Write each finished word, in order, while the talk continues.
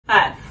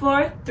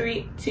4,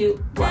 3,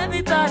 2, 1.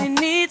 Everybody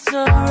needs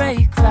a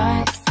break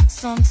like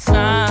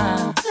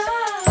sometimes.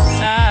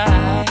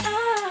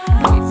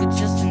 Wait for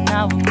just an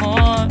hour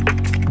more.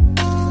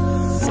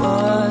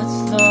 What's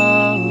the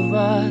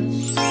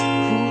rush?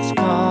 Who's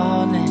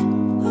calling?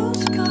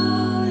 Who's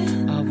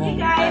calling? Hey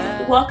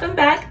guys, welcome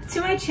back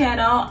to my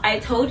channel. I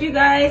told you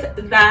guys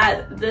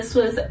that this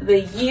was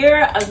the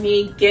year of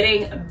me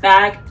getting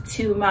back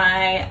to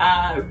my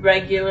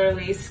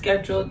regularly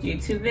scheduled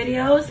YouTube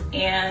videos,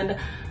 and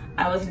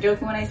I wasn't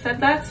joking when I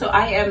said that. So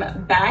I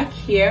am back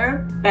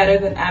here better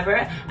than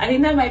ever. I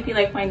think that might be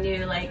like my new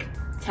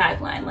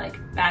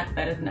tagline, back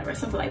better than ever,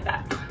 something like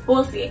that.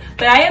 We'll see.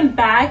 But I am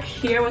back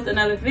here with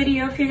another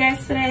video for you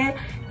guys today.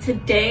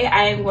 Today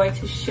I am going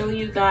to show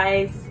you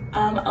guys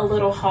a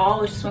little haul,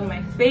 which is one of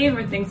my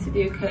favorite things to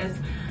do because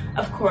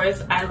of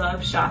course I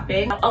love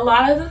shopping. A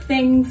lot of the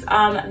things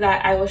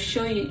that I will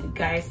show you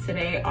guys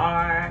today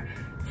are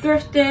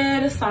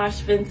thrifted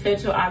 /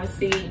 vintage, so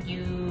obviously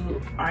you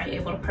aren't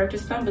able to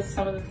purchase them, but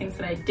some of the things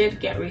that I did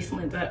get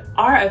recently that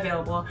are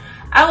available,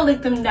 I will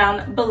link them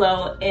down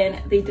below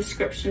in the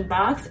description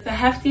box. It's a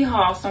hefty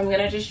haul, so I'm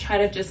gonna just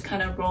try to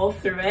kind of roll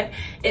through it.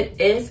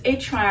 It is a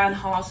try-on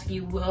haul, so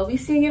you will be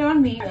seeing it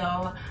on me,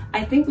 so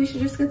I think we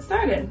should just get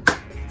started.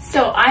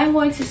 So I'm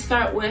going to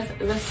start with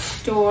the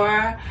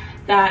store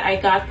that I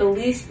got the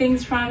least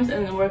things from, and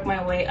then work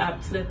my way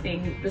up to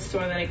the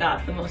store that I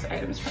got the most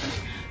items from.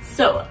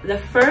 So the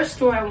first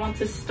store I want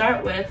to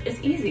start with is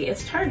easy,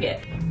 it's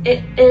Target.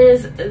 It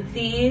is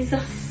these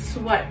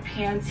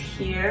sweatpants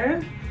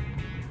here,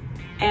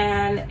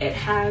 and it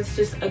has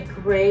just a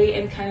gray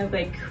and kind of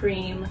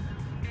cream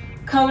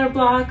color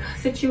block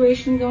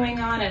situation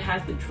going on. It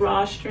has the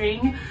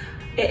drawstring.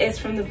 It is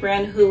from the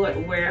brand Who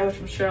What Wear, which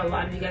I'm sure a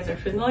lot of you guys are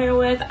familiar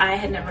with. I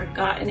had never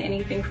gotten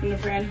anything from the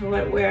brand Who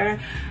What Wear,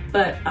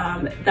 but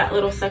that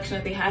little section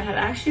that they had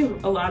actually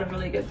a lot of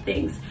really good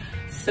things.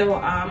 So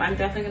I'm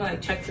definitely gonna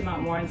check them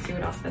out more and see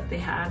what else that they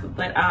have.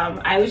 But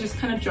I was just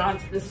kind of drawn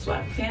to the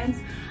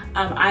sweatpants.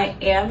 I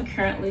am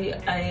currently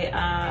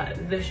a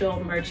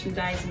visual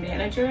merchandise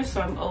manager,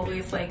 so I'm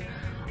always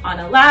on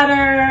a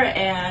ladder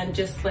and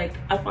just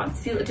up on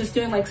ceiling, just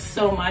doing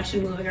so much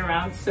and moving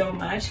around so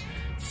much.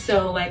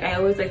 So I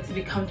always like to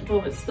be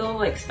comfortable but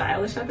still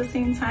stylish at the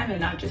same time, and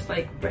not just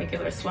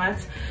regular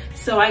sweats.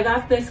 So I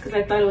got this because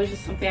I thought it was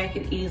just something I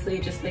could easily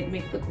just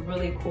make look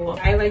really cool.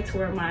 I like to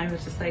wear mine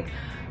with just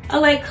a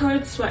light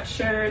colored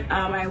sweatshirt.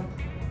 I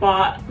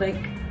bought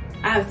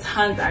I have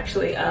tons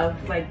actually of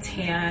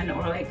tan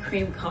or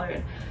cream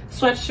colored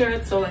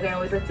sweatshirts, so I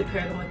always like to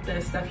pair them with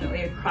this,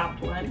 definitely a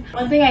cropped one.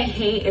 One thing I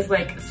hate is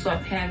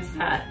sweatpants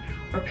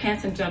or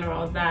pants in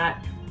general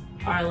that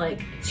are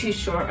too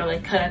short or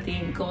cut at the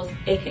ankles,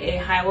 aka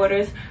high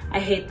waters. I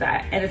hate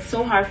that, and it's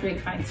so hard for me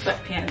to find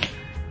sweatpants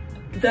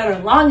that are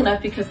long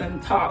enough because I'm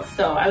tall.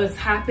 So I was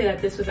happy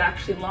that this was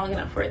actually long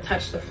enough where it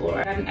touched the floor.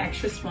 I got an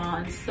extra small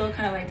and still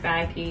kind of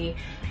baggy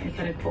and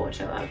kind of cool,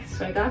 which I love.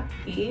 So I got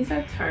these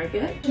at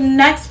Target. The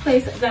next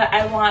place that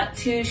I want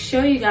to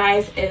show you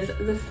guys is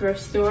the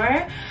thrift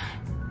store.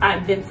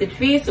 I'm Vintage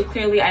V, so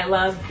clearly I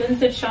love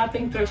vintage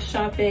shopping, thrift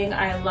shopping.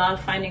 I love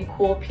finding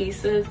cool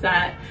pieces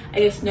that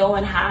I guess no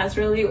one has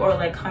really, or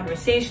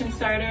conversation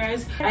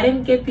starters. I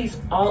didn't get these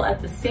all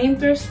at the same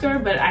thrift store,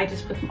 but I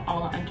just put them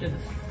all under the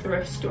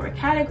thrift store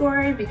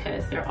category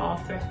because they're all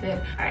thrifted.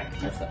 All right,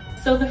 let's go.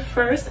 So the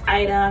first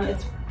item,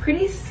 it's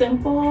pretty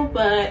simple,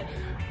 but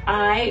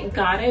I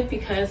got it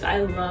because I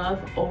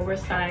love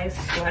oversized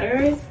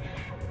sweaters.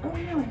 Oh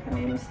no, I thought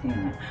I was seeing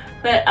that.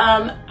 But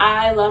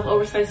I love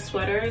oversized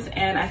sweaters,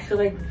 and I feel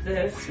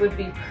this would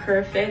be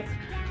perfect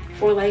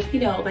for that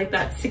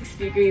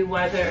 60-degree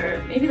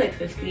weather, maybe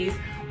 50s,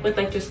 with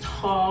just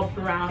tall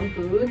brown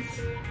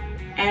boots.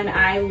 And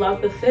I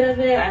love the fit of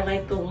it. I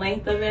like the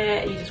length of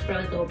it. You just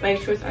wear little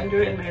bike shorts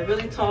under it and my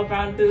really tall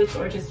brown boots,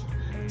 or just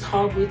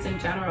tall boots in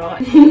general.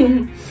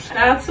 Shout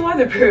out to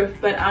weatherproof,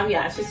 but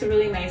yeah, it's just a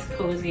really nice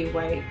cozy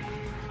white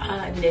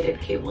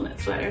knitted cable knit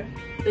sweater.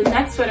 The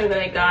next sweater that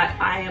I got,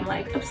 I am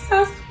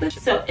obsessed with.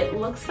 So it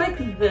looks like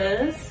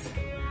this.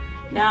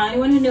 Now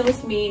anyone who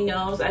knows me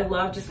knows I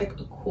love just a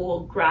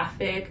cool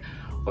graphic,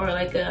 or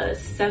a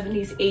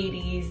 70s,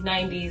 80s,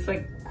 90s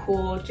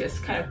cool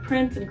just kind of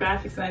prints and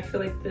graphics, and I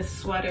feel this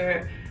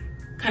sweater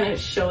kind of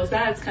shows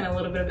that. It's kind of a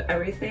little bit of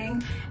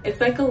everything. It's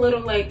a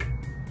little 80s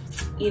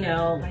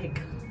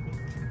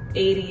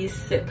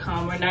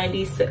sitcom or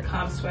 90s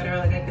sitcom sweater.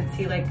 I could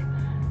see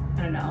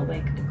I don't know, a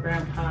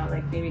grandpa,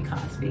 maybe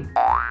Cosby,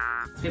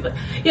 but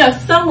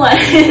someone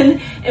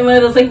in one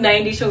of those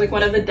 90s shows,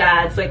 one of the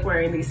dads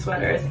wearing these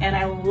sweaters, and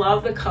I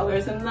love the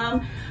colors in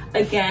them.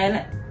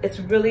 Again, it's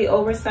really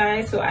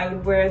oversized, so I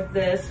would wear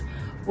this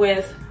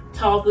with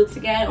tall boots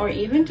again, or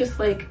even just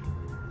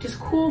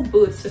cool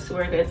boots just to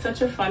wear it. It's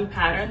such a fun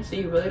pattern, so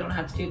you really don't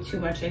have to do too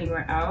much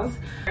anywhere else.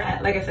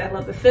 Like I said, I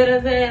love the fit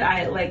of it.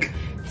 I like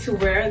to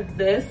wear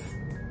this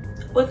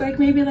with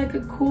maybe a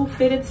cool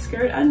fitted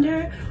skirt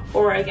under,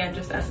 or again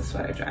just as a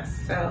sweater dress.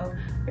 So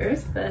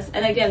there's this,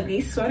 and again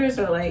these sweaters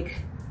are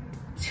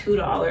 $2,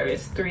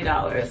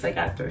 $3 like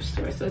at thrift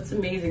stores. So it's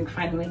amazing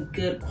finding like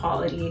good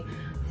quality,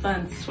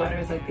 fun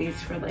sweaters like these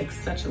for like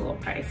such a low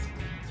price.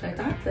 So I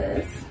got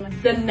this.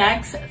 The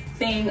next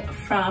thing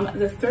from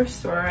the thrift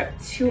store,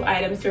 2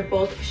 items, they're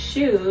both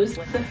shoes.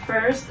 The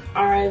first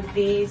are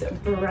these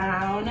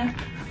brown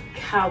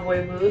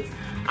cowboy boots.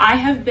 I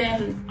have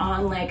been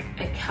on like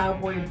a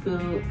cowboy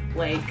boot,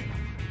 like,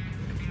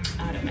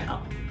 I don't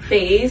know,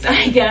 phase,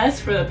 I guess,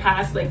 for the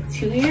past like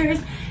 2 years.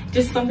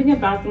 Just something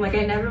about them, like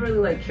I never really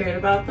like cared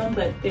about them,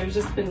 but there's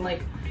just been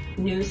like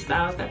new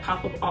styles that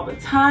pop up all the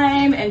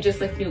time, and just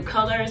like new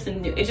colors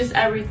and new, it's just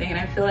everything. And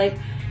I feel like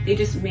they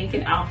just make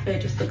an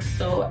outfit just look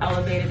so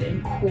elevated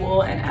and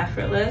cool and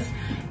effortless.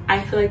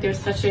 I feel like there's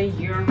such a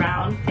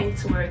year-round thing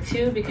to wear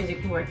too, because you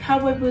can wear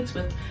cowboy boots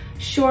with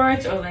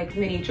shorts or like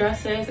mini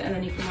dresses, and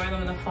then you can wear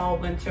them in the fall,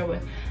 winter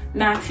with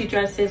maxi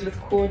dresses with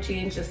cool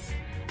jeans.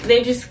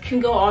 They just can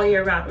go all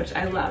year round, which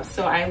I love.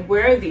 So I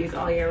wear these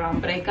all year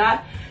round, but I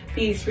got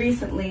these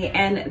recently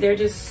and they're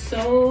just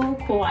so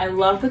cool. I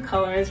love the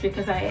colors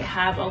because I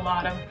have a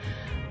lot of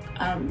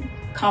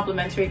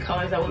complementary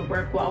colors that would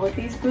work well with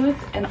these boots,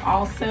 and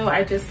also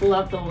I just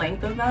love the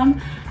length of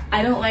them.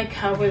 I don't like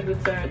cowboy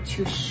boots that are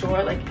too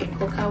short, like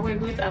ankle cowboy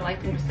boots. I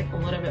like them just like a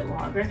little bit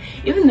longer.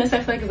 Even this I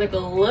feel like is like a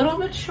little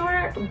bit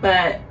short,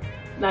 but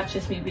that's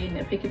just me being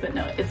nitpicky. But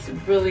no, it's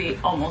really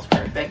almost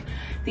perfect.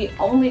 The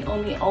only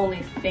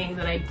thing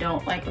that I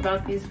don't like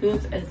about these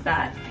boots is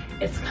that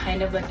it's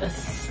kind of like a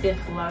stiff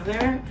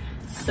leather.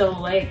 So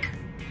like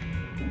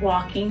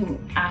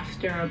walking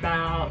after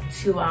about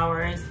 2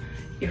 hours,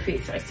 your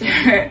feet start to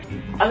hurt.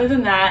 Other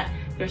than that,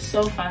 they're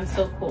so fun,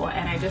 so cool,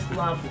 and I just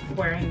love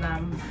wearing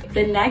them.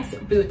 The next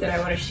boot that I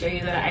want to show you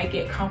that I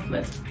get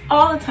compliments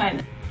all the time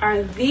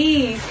are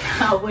these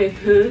cowboy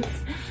boots.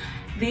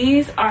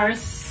 These are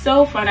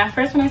so fun. At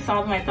first when I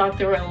saw them, I thought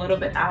they were a little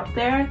bit out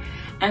there,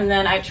 and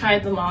then I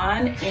tried them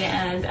on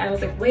and I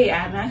was like, wait,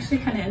 I'm actually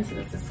kind of into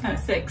this. It's kind of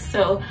sick.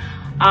 So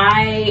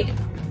I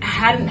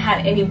hadn't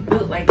had any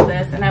boot like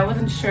this, and I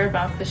wasn't sure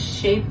about the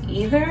shape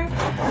either,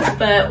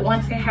 but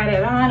once I had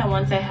it on, and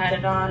once I had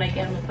it on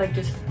again with like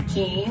just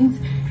jeans,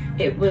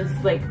 it was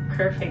like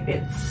perfect.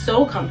 It's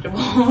so comfortable.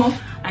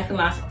 I can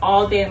last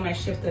all day in my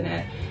shift in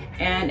it,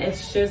 and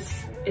it's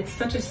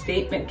such a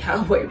statement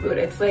cowboy boot.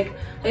 It's like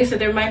I said,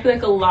 there might be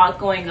like a lot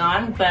going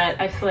on, but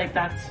I feel like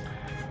that's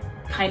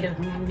kind of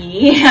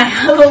me. I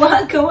have a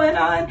lot going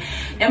on,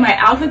 and my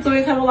outfits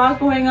always have a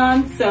lot going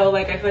on, so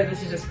like I feel like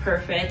this is just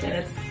perfect, and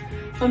it's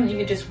something you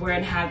could just wear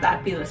and have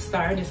that be the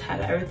star, and just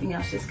have everything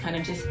else just kind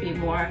of just be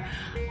more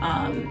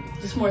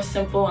just more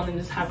simple, and then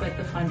just have like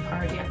the fun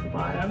party at the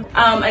bottom.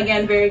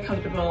 Again, very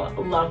comfortable,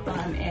 love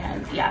them,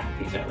 and yeah,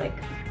 these are like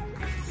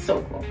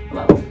so cool,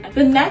 love them.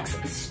 The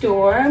next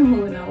store,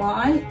 moving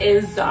along,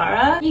 is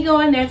Zara. You go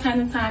in there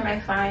time to time,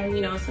 I find,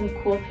 you know, some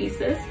cool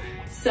pieces,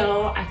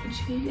 so I can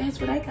show you guys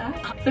what I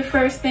got. The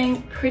first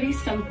thing, pretty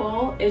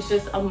simple, is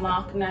just a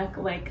mock neck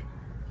like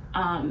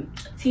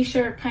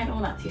t-shirt, kind of,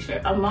 well, not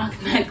t-shirt, a mock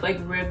neck like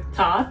rib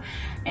top.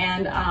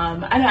 And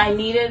I don't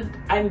know,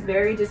 I'm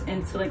very just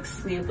into like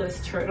sleeveless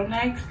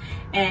turtlenecks,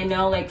 and I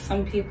know like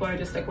some people are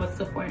just like, what's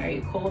the point, are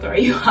you cold or are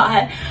you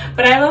hot?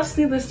 But I love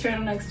sleeveless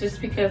turtlenecks just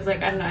because,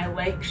 like, I don't know, I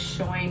like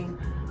showing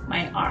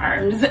my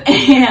arms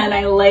and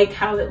I like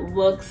how it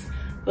looks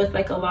with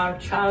like a lot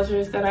of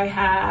trousers that I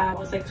have. It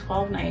was like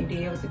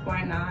 $12.90. I was like,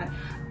 why not?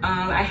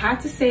 I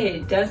have to say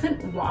it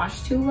doesn't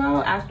wash too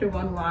well. After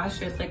one wash,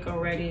 there's like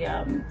already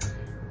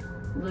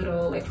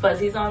little like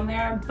fuzzies on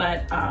there,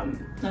 but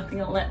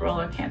nothing a lint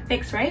roller can't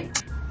fix,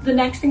 right? The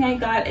next thing I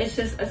got is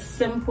just a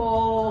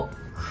simple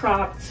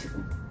cropped,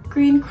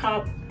 green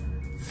cropped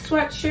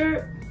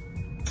sweatshirt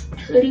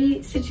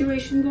hoodie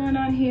situation going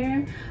on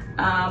here.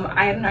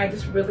 I don't know, I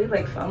just really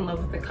like fell in love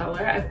with the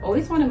color. I've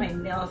always wanted my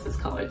nails this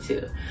color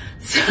too,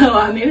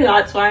 so maybe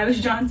that's why I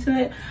was drawn to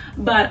it.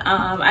 But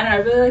I don't know, I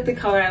really like the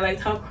color. I like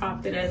how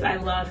cropped it is. I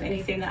love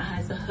anything that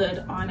has a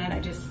hood on it.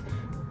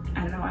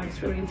 I don't know, I'm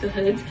just really into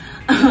hoods.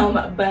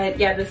 But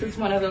yeah, this is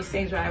one of those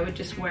things where I would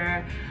just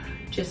wear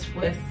just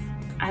with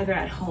either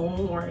at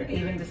home or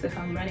even just if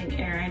I'm running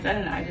errands. I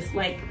don't know, I just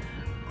like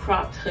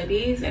cropped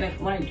hoodies, and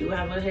when I do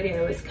have a hoodie, I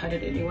always cut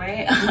it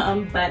anyway.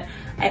 But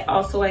I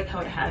also like how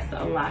it has the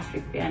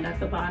elastic band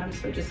at the bottom,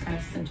 so it just kind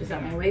of cinches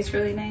out my waist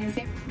really nice.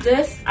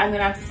 This, I'm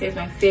gonna have to say, is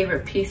my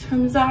favorite piece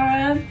from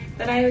Zara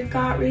that I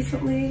got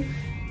recently,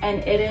 and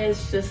it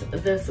is just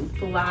this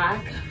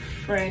black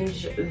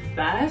fringe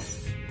vest.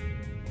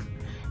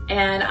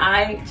 And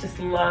I just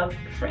love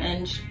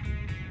fringe,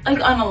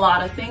 like on a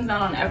lot of things,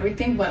 not on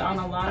everything, but on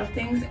a lot of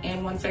things.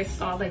 And once I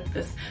saw like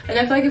this, like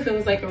I feel like if it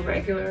was like a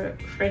regular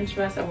fringe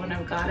dress, I wouldn't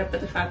have got it, but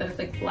the fact that it's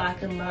like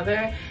black and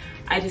leather,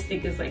 I just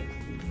think is like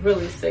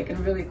really sick and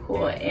really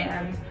cool.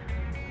 And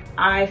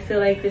I feel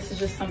like this is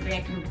just something I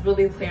can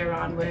really play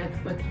around with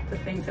the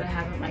things that I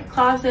have in my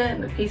closet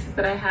and the pieces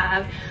that I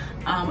have.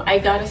 I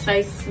got a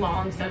size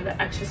small instead of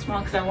the extra small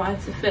because I wanted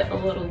to fit a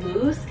little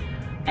loose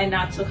and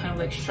not so kind of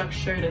like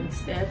structured and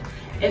stiff.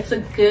 It's a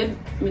good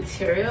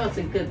material, it's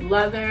a good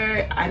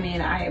leather. I mean,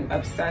 I am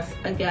obsessed.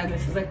 Again,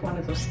 this is like one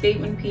of those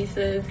statement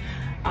pieces.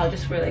 I'll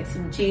just wear like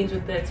some jeans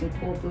with it, some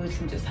cool boots,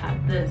 and just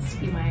have this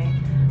be my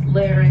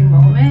layering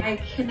moment. I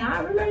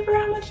cannot remember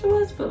how much it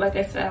was, but like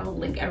I said, I'll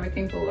link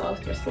everything below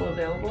if they're still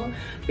available.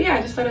 But yeah,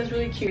 I just thought it was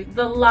really cute.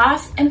 The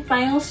last and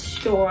final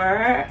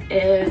store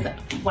is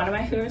one of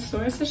my favorite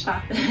stores to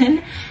shop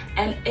in,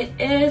 and it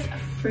is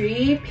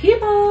Free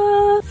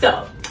People.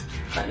 So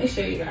let me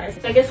show you guys.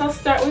 So I guess I'll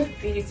start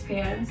with these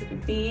pants.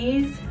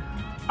 These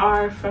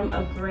are from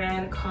a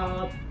brand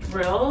called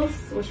Jules,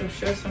 which I'm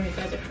sure some of you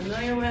guys are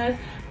familiar with,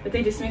 but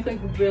they just make like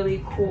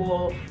really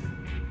cool,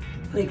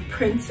 like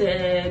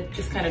printed,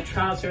 just kind of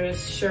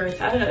trousers,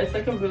 shirts. I don't know, it's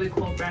like a really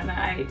cool brand that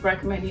I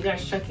recommend you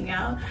guys checking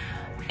out.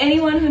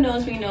 Anyone who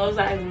knows me knows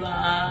I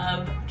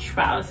love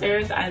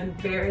trousers. I'm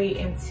very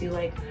into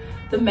like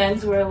the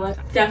menswear look.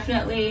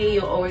 Definitely,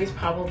 you'll always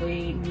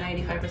probably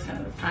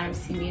 95% of the time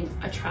see me in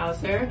a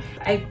trouser.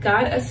 I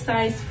got a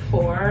size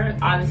 4,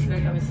 obviously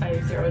like I'm a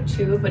size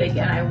 02, but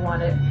again, I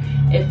wanted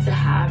it to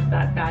have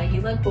that baggy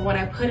look. But when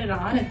I put it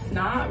on, it's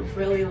not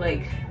really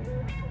like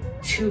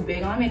too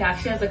big on me. It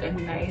actually has like a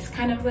nice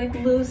kind of like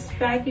loose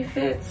baggy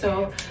fit.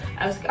 So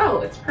I was like, oh,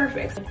 it's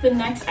perfect. The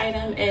next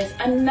item is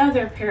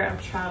another pair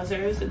of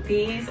trousers.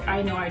 These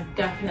I know are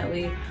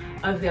definitely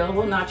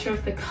available. Not sure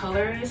if the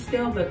color is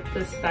still, but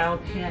the style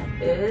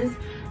pant is.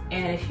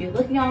 And if you're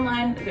looking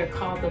online, they're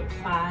called the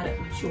Plaid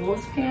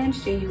Jules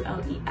pants, Jules.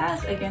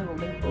 Again, we'll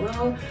link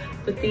below.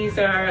 But these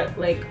are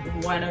like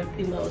one of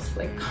the most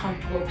like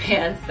comfortable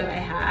pants that I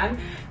have.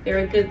 They're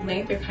a good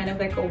length. They're kind of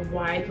like a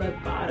wide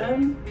leg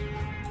bottom.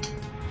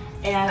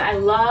 And I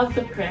love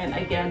the print,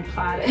 again,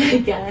 plaid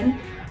again.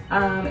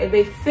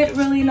 They fit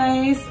really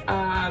nice.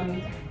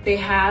 They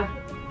have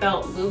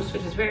belt loops,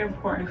 which is very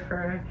important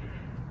for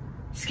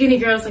skinny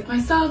girls like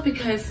myself,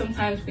 because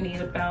sometimes we need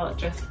a belt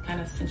just to kind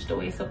of cinch the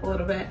waist up a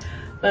little bit.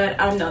 But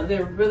no,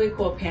 they're really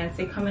cool pants.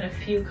 They come in a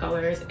few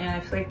colors, and I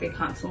feel like they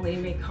constantly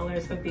make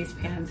colors of these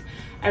pants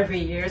every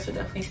year, so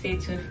definitely stay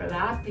tuned for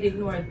that. You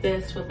can wear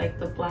this with like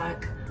the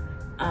black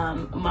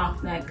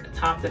mock neck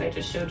top that I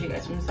just showed you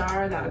guys from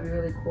Zara. That would be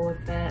really cool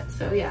with that.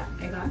 So yeah,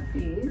 I got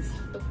these.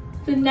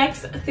 The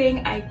next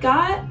thing I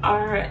got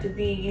are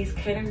these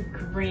kind of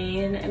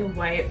green and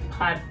white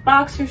plaid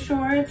boxer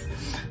shorts.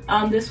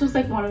 This was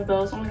like one of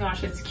those, oh my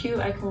gosh, it's cute.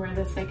 I can wear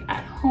this like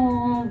at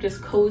home,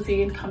 just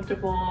cozy and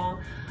comfortable,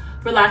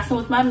 relaxing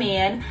with my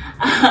man,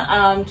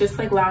 just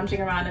like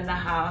lounging around in the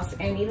house.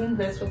 And even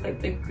this with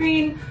like the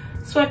green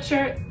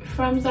sweatshirt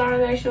from Zara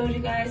that I showed you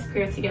guys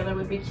paired together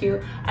would be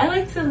cute. I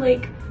like to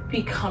like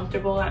be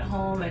comfortable at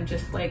home and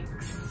just like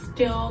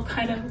still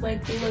kind of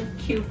like look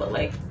cute, but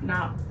like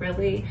not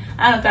really.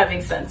 I don't know if that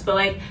makes sense, but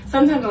like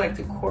sometimes I like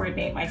to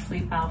coordinate my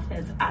sleep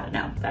outfits. I don't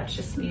know, that's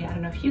just me. I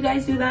don't know if you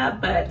guys do that,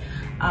 but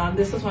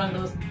this was one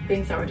of those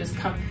things that were just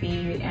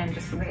comfy and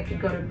just something I could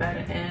go to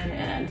bed in,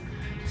 and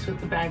just with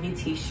the baggy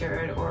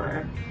t-shirt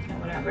or you know,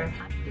 whatever.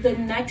 The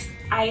next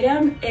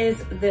item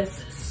is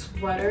this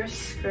sweater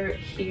skirt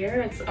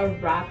here. It's a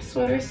wrap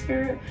sweater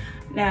skirt.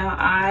 Now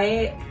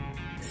I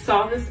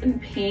saw this in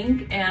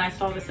pink and I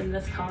saw this in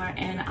this color,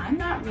 and I'm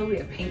not really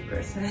a pink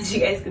person, as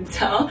you guys can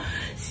tell.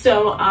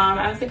 So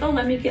I was like, oh,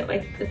 let me get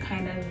like the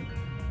kind of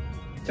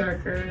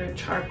darker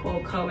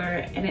charcoal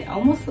color, and it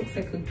almost looks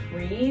like a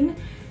green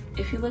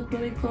if you look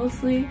really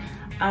closely.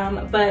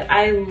 But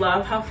I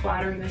love how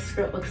flattering this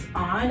skirt looks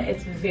on.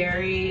 It's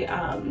very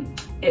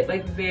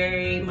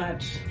very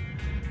much,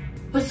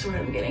 what's the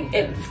word I'm getting?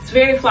 It's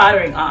very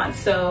flattering on.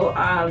 So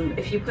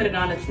if you put it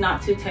on, it's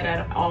not too tight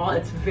at all.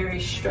 It's very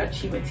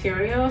stretchy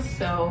material,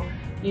 so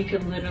you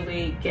can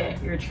literally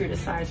get your true to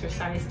size or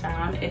size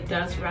down. It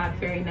does wrap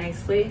very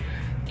nicely.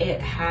 It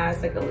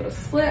has like a little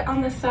slit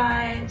on the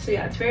side, so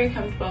yeah, it's very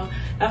comfortable.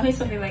 Definitely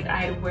something like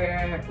I'd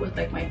wear with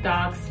like my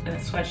dogs and a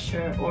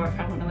sweatshirt, or if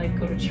I want to like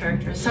go to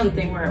church or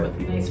something, wear it with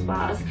a nice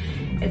blouse.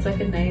 It's like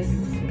a nice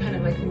kind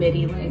of like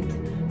midi length.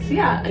 So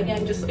yeah,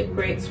 again, just a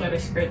great sweater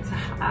skirt to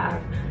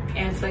have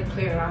and to like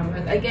play around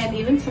with. Again,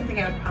 even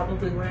something I would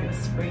probably wear in the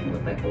spring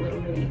with like a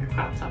little mini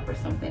crop top or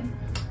something.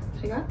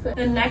 So you got this.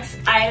 The next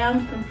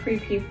item from Free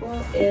People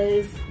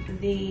is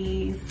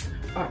these,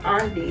 or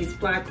are these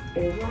black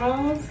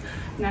overalls.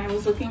 And I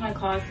was looking in my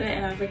closet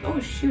and I was like, oh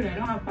shoot, I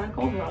don't have black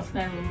overalls, and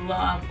I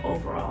love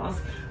overalls.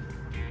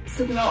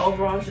 Something about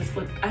overalls just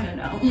look, I don't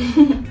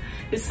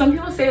know. Some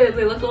people say that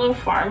they look a little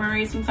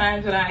farmery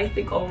sometimes, but I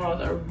think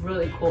overalls are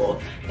really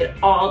cool. It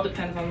all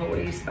depends on the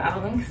way you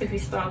style them, because if you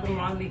style them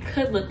wrong, they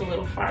could look a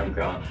little farm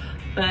girl.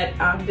 But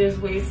there's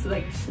ways to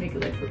like just make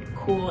it like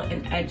cool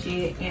and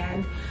edgy,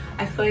 and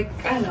I feel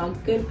like, I don't know,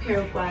 a good pair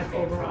of black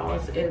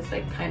overalls is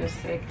like kind of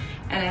sick.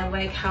 And I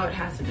like how it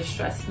has the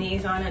distressed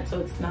knees on it, so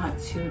it's not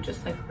too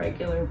just like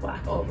regular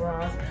black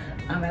overalls.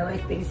 I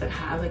like things that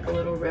have like a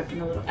little rip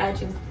and a little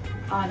edge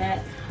on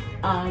it.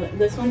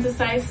 This one's a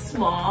size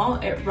small.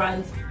 It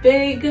runs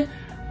big,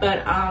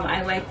 but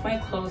I like my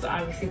clothes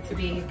obviously to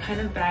be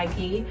kind of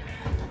baggy.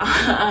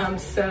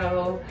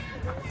 So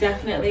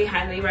definitely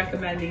highly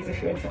recommend these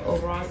if you're into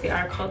overalls. They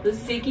are called the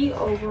Ziggy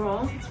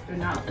overalls. They're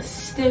not a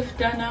stiff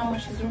denim,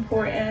 which is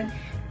important,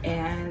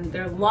 and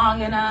they're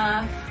long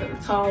enough for the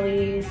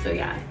tallies. So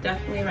yeah,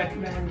 definitely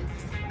recommend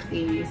rock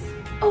these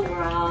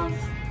overalls.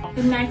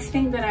 The next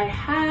thing that I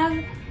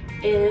have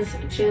is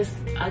just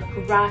a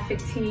graphic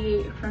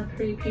tee from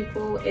Pretty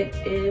People. It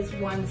is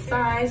one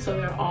size, so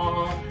they're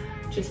all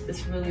just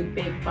this really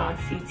big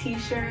boxy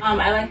t-shirt.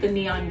 I like the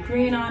neon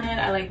green on it.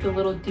 I like the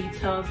little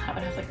details, how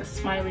it has like a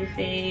smiley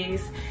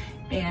face.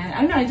 And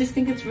I don't know, I just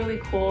think it's really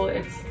cool.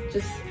 It's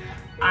just,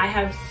 I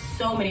have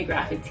so many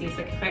graphic tees.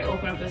 Like if I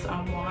open up this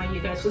armoire,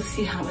 you guys will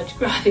see how much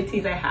graphic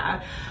tees I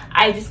have.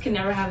 I just can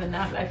never have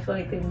enough. I feel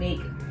like they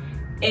make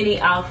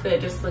any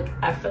outfit just look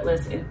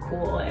effortless and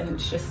cool, and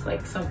it's just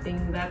like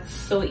something that's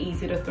so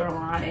easy to throw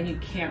on and you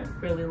can't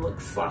really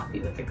look sloppy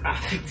with the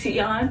graphic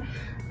tee on.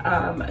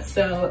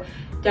 So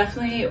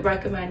definitely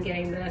recommend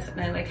getting this,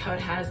 and I like how it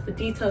has the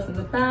details in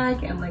the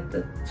back and like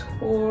the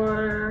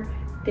tour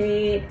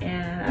date,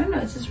 and I don't know,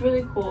 it's just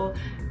really cool.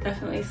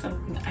 Definitely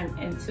something I'm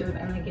into,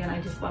 and again, I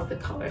just love the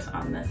colors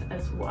on this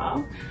as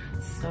well.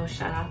 So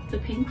shout out to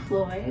Pink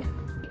Floyd.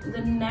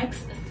 The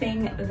next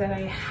thing that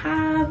I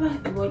have,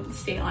 it won't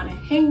stay on a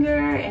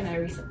hanger, and I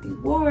recently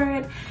wore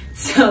it,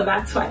 so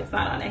that's why it's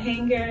not on a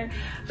hanger.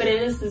 But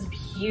it is this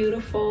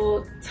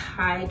beautiful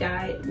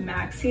tie-dye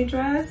maxi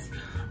dress.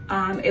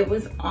 It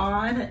was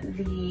on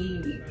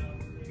the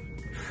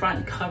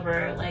front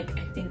cover, like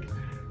I think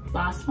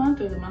last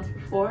month or the month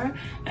before,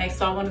 and I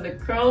saw one of the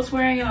girls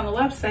wearing it on the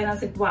website, and I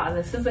was like, wow,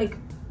 this is like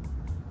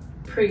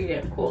pretty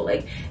damn cool.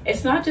 Like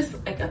it's not just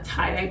like a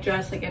tie-dye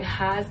dress, like it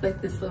has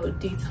like this little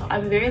detail.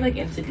 I'm very like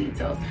into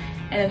details,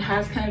 and it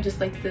has kind of just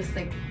like this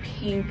like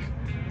pink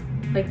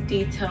like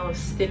detail of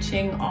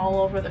stitching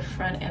all over the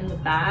front and the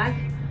back,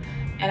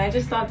 and I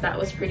just thought that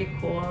was pretty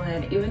cool.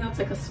 And even though it's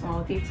like a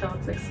small detail,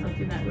 it's like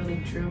something that really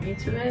drew me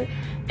to it,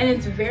 and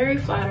it's very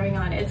flattering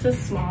on. It's a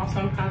small,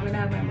 so I'm probably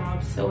gonna have my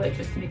mom sew it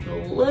just to make it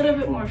a little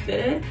bit more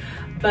fitted,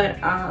 but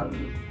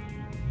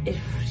if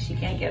she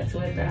can't get to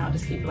it, then I'll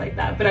just keep it like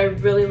that. But I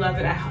really love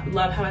it. I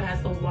love how it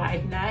has the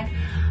wide neck.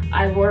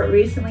 I wore it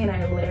recently and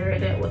I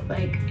layered it with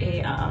like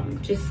a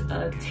just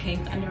a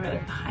tank under it,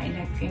 like a high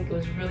neck tank. It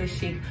was really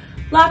chic.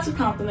 Lots of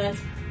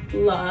compliments.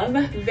 Love.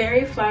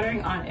 Very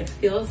flattering on. It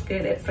feels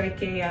good. It's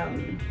like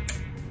a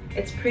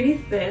it's pretty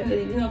thin.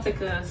 Even though it's like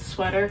a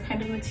sweater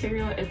kind of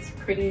material, it's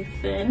pretty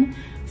thin.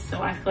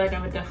 So I feel like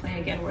I would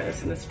definitely again wear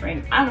this in the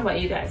spring. I don't know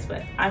about you guys,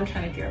 but I'm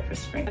trying to gear up for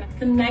spring.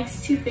 The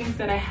next two things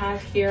that I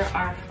have here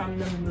are from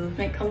the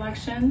Movement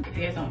collection. If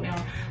you guys don't know,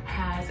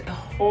 has a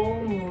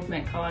whole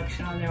Movement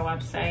collection on their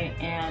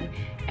website, and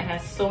it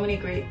has so many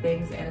great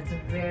things, and it's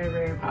very,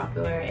 very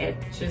popular. It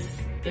just,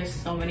 there's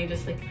so many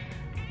just like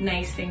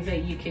nice things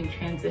that you can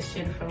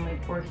transition from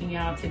like working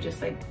out to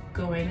just like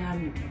going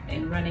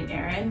and running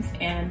errands.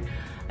 And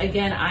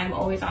again, I'm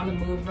always on the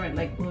move,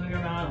 like moving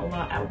around a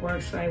lot at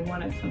work, so I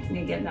wanted something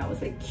again that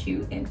was like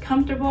cute and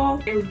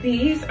comfortable. And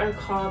these are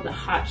called the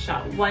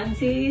Hotshot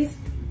Onesies,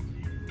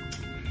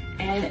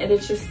 and it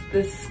is just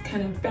this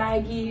kind of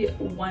baggy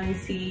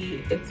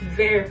onesie. It's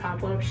very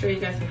popular. I'm sure you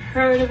guys have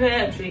heard of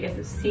it. I'm sure you guys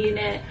have seen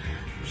it.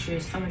 I'm sure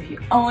some of you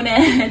own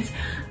it.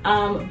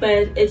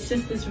 But it's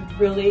just this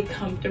really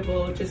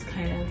comfortable, just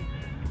kind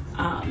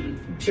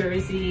of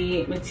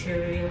jersey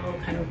material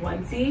kind of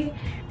onesie,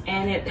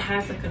 and it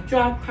has like a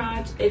drop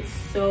crotch. It's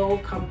so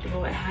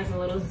comfortable. It has a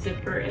little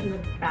zipper in the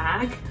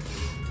back,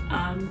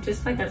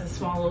 just like as a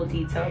small little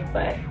detail,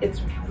 but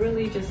it's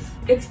really just,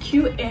 it's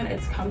cute and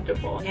it's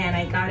comfortable. And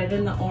I got it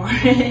in the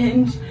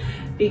orange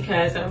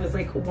because I was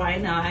like, why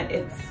not?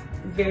 It's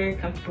very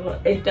comfortable.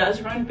 It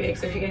does run big,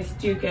 so if you guys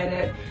do get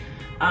it,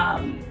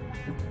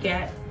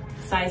 get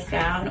size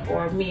down,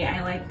 or me,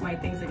 I like my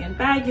things again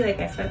baggy, like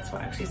I said, so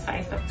I actually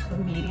sized up to a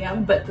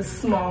medium, but the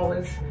small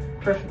was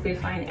perfectly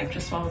fine. Extra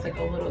small was like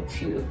a little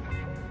too,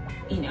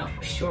 you know,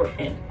 short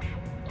and,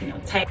 you know,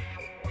 tight.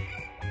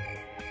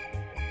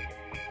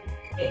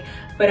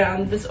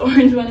 But this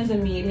orange one is a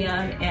medium,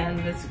 and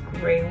this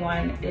gray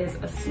one is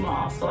a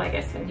small, so like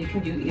I said, you can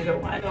do either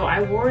one. So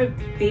I wore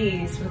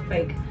these with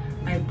like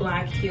my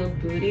black heeled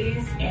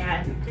booties,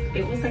 and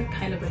it was like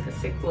kind of like a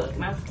sick look,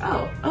 and I was like,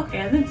 oh,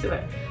 okay, I'm into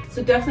it.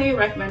 So definitely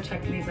recommend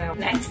checking these out.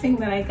 Next thing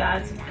that I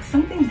got is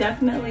something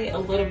definitely a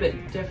little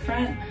bit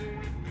different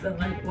than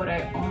like what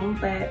I own,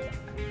 but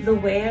the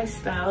way I've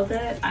styled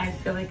it, I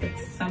feel like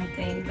it's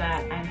something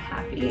that I'm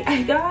happy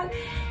I got.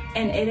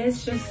 And it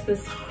is just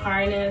this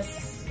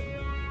harness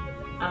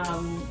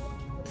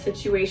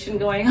situation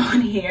going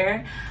on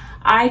here.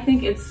 I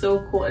think it's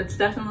so cool. It's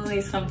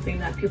definitely something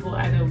that people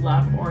either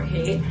love or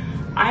hate.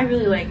 I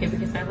really like it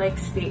because I like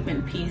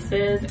statement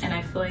pieces, and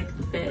I feel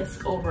like this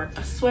over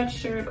a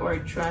sweatshirt or a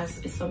dress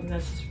is something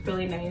that's just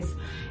really nice.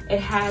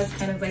 It has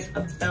kind of like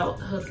a belt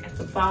hook at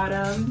the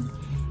bottom,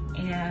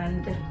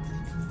 and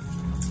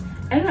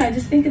I don't know, I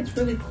just think it's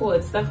really cool.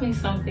 It's definitely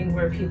something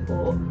where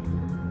people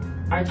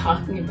are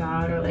talking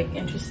about or like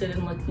interested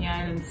in looking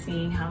at it and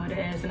seeing how it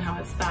is and how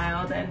it's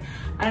styled. And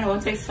I don't know,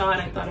 once I saw it,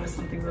 I thought it was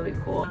something really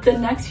cool. The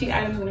next few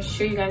items I'm going to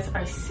show you guys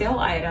are sale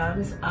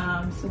items.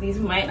 So these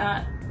might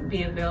not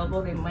be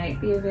available, they might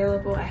be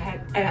available, I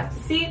have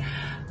to see,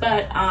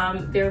 but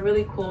they're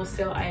really cool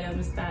sale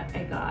items that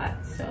I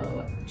got,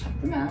 so check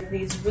them out.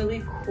 These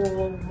really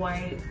cool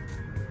white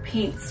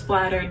paint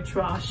splattered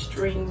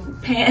drawstring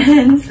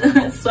pants,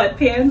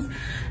 sweatpants.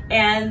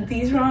 And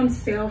these were on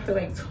sale for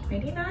like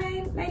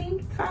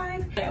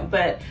 $29.95.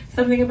 But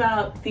something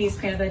about these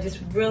pants I just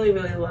really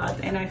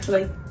loved, and I feel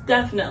like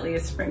definitely a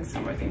spring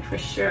summer thing for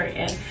sure.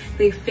 And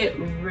they fit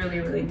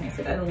really nice.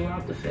 Like, I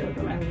love the fit of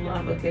them. I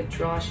love a good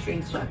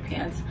drawstring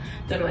sweatpants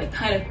that are like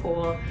kind of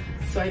cool.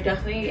 So I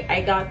got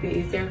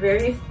these. They're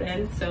very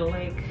thin, so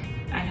like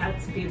I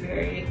had to be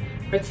very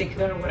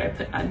particular what I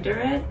put under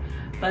it.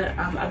 But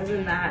other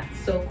than that,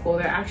 so cool.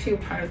 They're actually a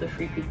part of the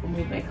Free People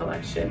Movement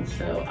collection.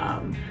 So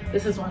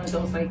this is one of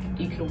those like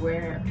you could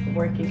wear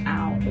working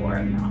out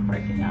or not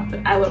working out, but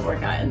I would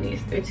work out in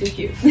these. They're too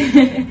cute.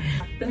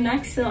 The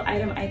next sale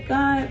item I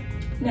got,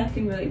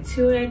 nothing really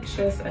to it,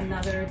 just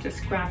another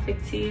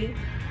graphic tee.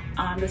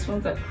 This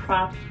one's a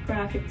cropped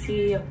graphic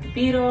tee of the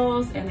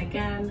Beatles, and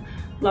again,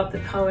 love the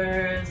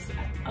colors.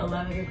 I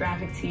love a good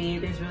graphic tee.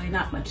 There's really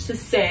not much to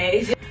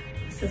say.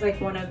 This is like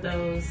one of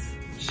those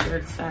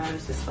shirts that I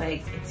was just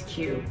like, it's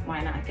cute,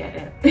 why not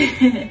get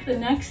it? The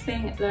next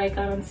thing that I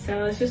got on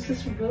sale is just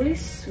this really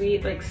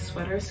sweet like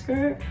sweater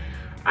skirt.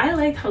 I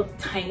like how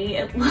tiny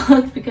it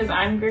looked because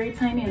I'm very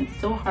tiny and it's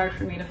so hard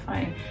for me to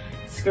find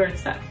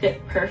skirts that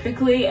fit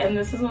perfectly, and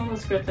this is one of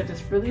those skirts that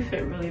just really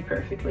fit really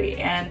perfectly,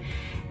 and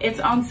it's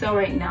on sale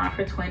right now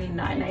for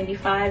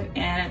 $29.95.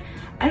 And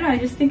I don't know, I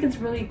just think it's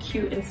really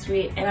cute and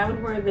sweet, and I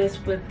would wear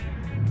this with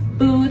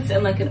boots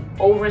and like an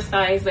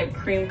oversized like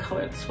cream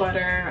colored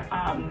sweater.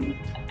 And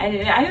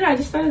I don't know, I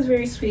just thought it was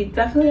very sweet.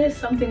 Definitely is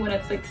something when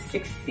it's like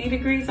 60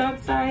 degrees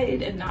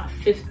outside and not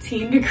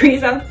 15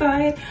 degrees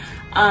outside.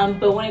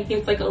 But when it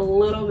gets like a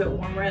little bit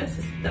warmer, this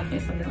is definitely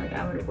something like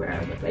I would wear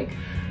with like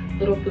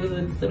little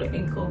boots, little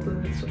ankle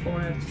boots,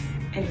 or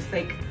just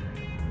like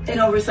an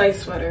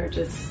oversized sweater.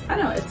 Just, I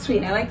don't know, it's sweet.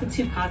 And I like the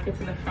two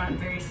pockets in the front,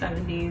 very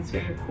 70s,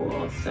 very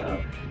cool.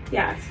 So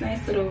yeah, it's a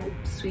nice little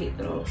sweet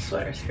little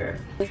sweater skirt.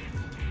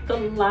 The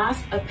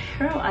last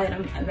apparel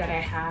item that I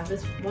have,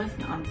 this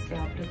wasn't on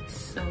sale, but it's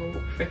so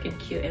freaking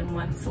cute. And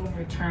once someone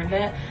returned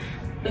it,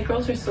 the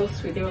girls were so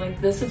sweet. They were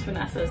like, this is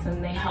Vanessa's,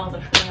 and they held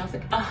it for me. I was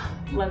like, oh,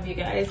 love you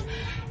guys.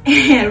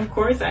 And of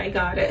course I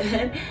got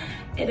it.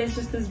 It is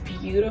just this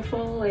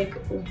beautiful like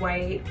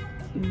white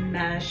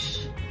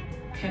mesh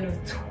kind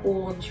of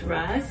tulle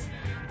dress.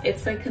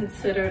 It's like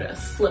considered a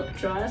slip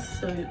dress,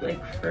 so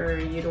like for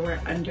you to wear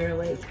under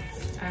like,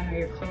 I don't know,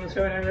 your clothes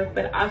or whatever.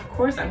 But of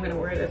course I'm gonna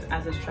wear this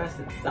as a dress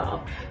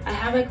itself. I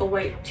have like a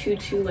white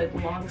tutu like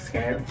long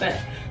skirt, but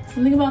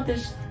something about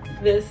this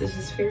is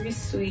just very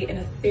sweet and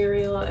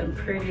ethereal and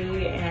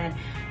pretty, and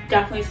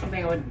definitely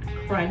something I would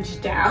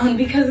crunch down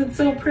because it's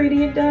so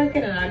pretty and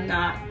delicate, and I'm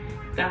not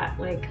that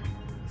like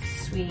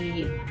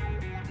sweet.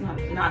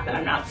 Not that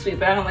I'm not sweet,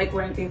 but I don't like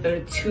wearing things that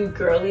are too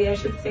girly, I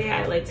should say.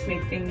 I like to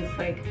make things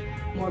like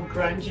more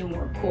grunge and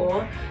more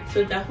cool.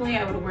 So definitely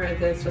I would wear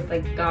this with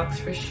like docs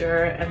for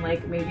sure, and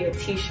like maybe a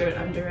t-shirt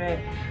under it,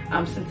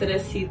 since it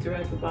is see-through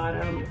at the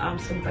bottom.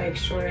 Some bike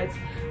shorts.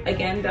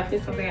 Again,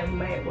 definitely something I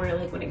might wear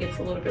like when it gets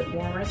a little bit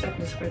warmer, so I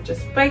can just wear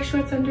just bike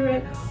shorts under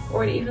it,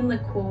 or it even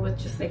look cool with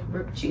just like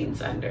ripped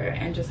jeans under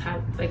and just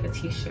have like a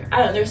t-shirt. I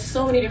don't know, there's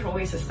so many different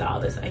ways to style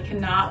this. I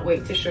cannot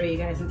wait to show you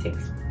guys and take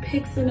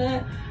pics in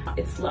it.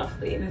 It's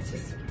lovely, and it's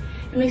just,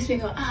 it makes me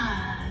go,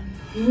 ah.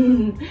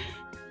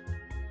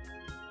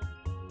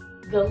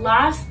 The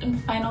last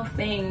and final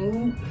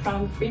thing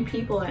from Free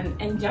People and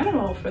in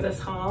general for this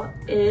haul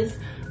is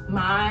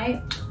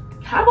my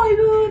cowboy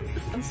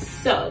boots.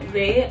 So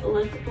they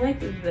look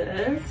like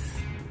this.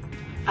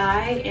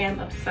 I am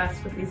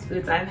obsessed with these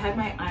boots. I've had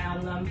my eye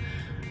on them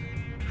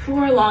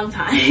for a long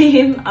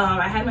time.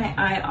 I had my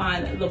eye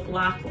on the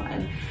black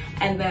one,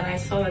 and then I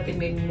saw that they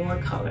made more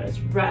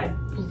colors, red,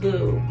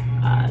 blue,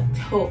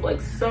 taupe,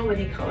 like so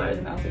many colors,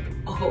 and I was like,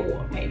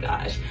 oh my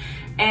gosh.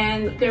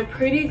 And they're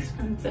pretty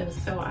expensive,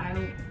 so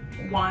I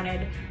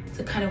wanted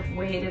to kind of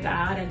wait it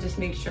out and just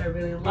make sure I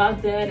really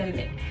loved it,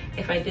 and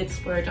if I did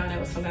splurge on it, it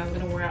was something I was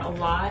gonna wear a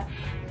lot.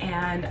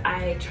 And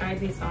I tried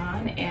these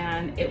on,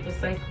 and it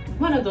was like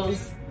one of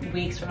those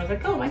weeks where I was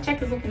like, oh, my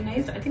check is looking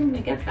nice, I think I'm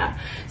gonna get that.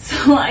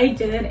 So I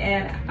did,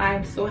 and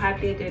I'm so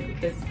happy I did,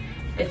 because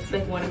it's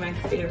like one of my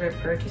favorite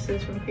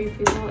purchases from Free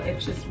People.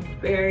 It's just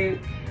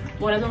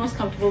one of the most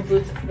comfortable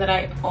boots that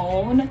I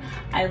own.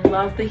 I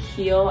love the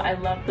heel, I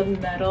love the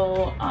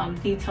metal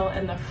detail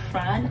in the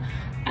front.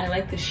 I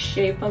like the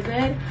shape of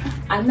it.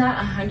 I'm not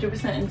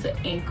 100% into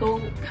ankle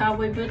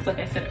cowboy boots like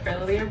I said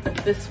earlier, but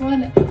this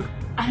one,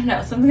 I don't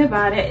know, something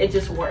about it, it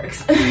just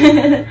works.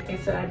 Okay,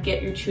 so I'd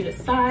get your true to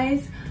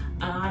size.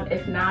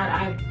 If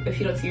not, if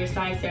you don't see your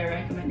size there,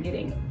 I recommend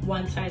getting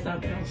one size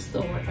up, and it'll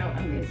still work out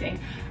amazing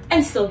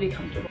and still be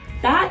comfortable.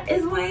 That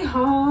is my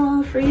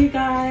haul for you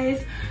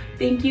guys.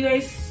 Thank you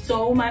guys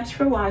so much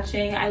for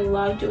watching. I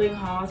love doing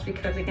hauls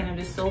because, again, I'm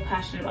just so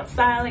passionate about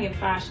styling and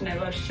fashion. I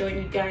love showing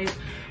you guys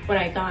what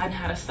I got and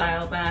how to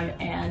style them,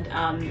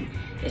 and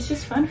it's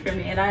just fun for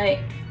me. And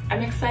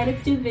I'm excited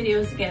to do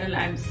videos again, and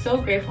I'm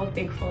so grateful and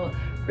thankful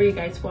for you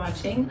guys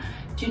watching.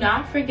 Do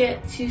not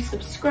forget to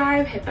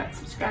subscribe, hit that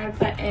subscribe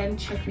button,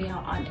 check me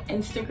out on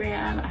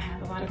Instagram. I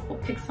have a lot of cool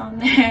pics on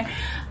there.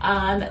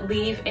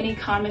 Leave any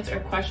comments or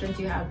questions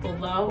you have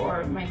below,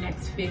 or my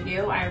next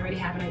video. I already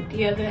have an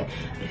idea of it.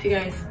 If you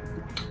guys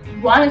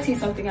want to see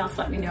something else,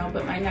 let me know.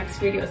 But my next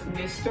video is going to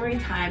be a story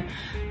time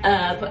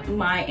of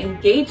my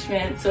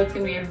engagement, so it's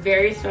going to be a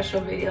very special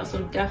video,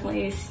 so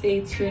definitely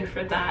stay tuned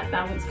for that.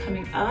 That one's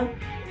coming up.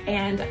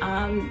 And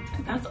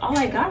that's all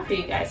I got for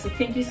you guys, so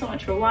thank you so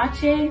much for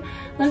watching.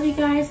 Love you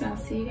guys, and I'll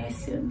see you guys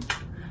soon.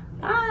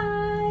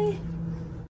 Bye.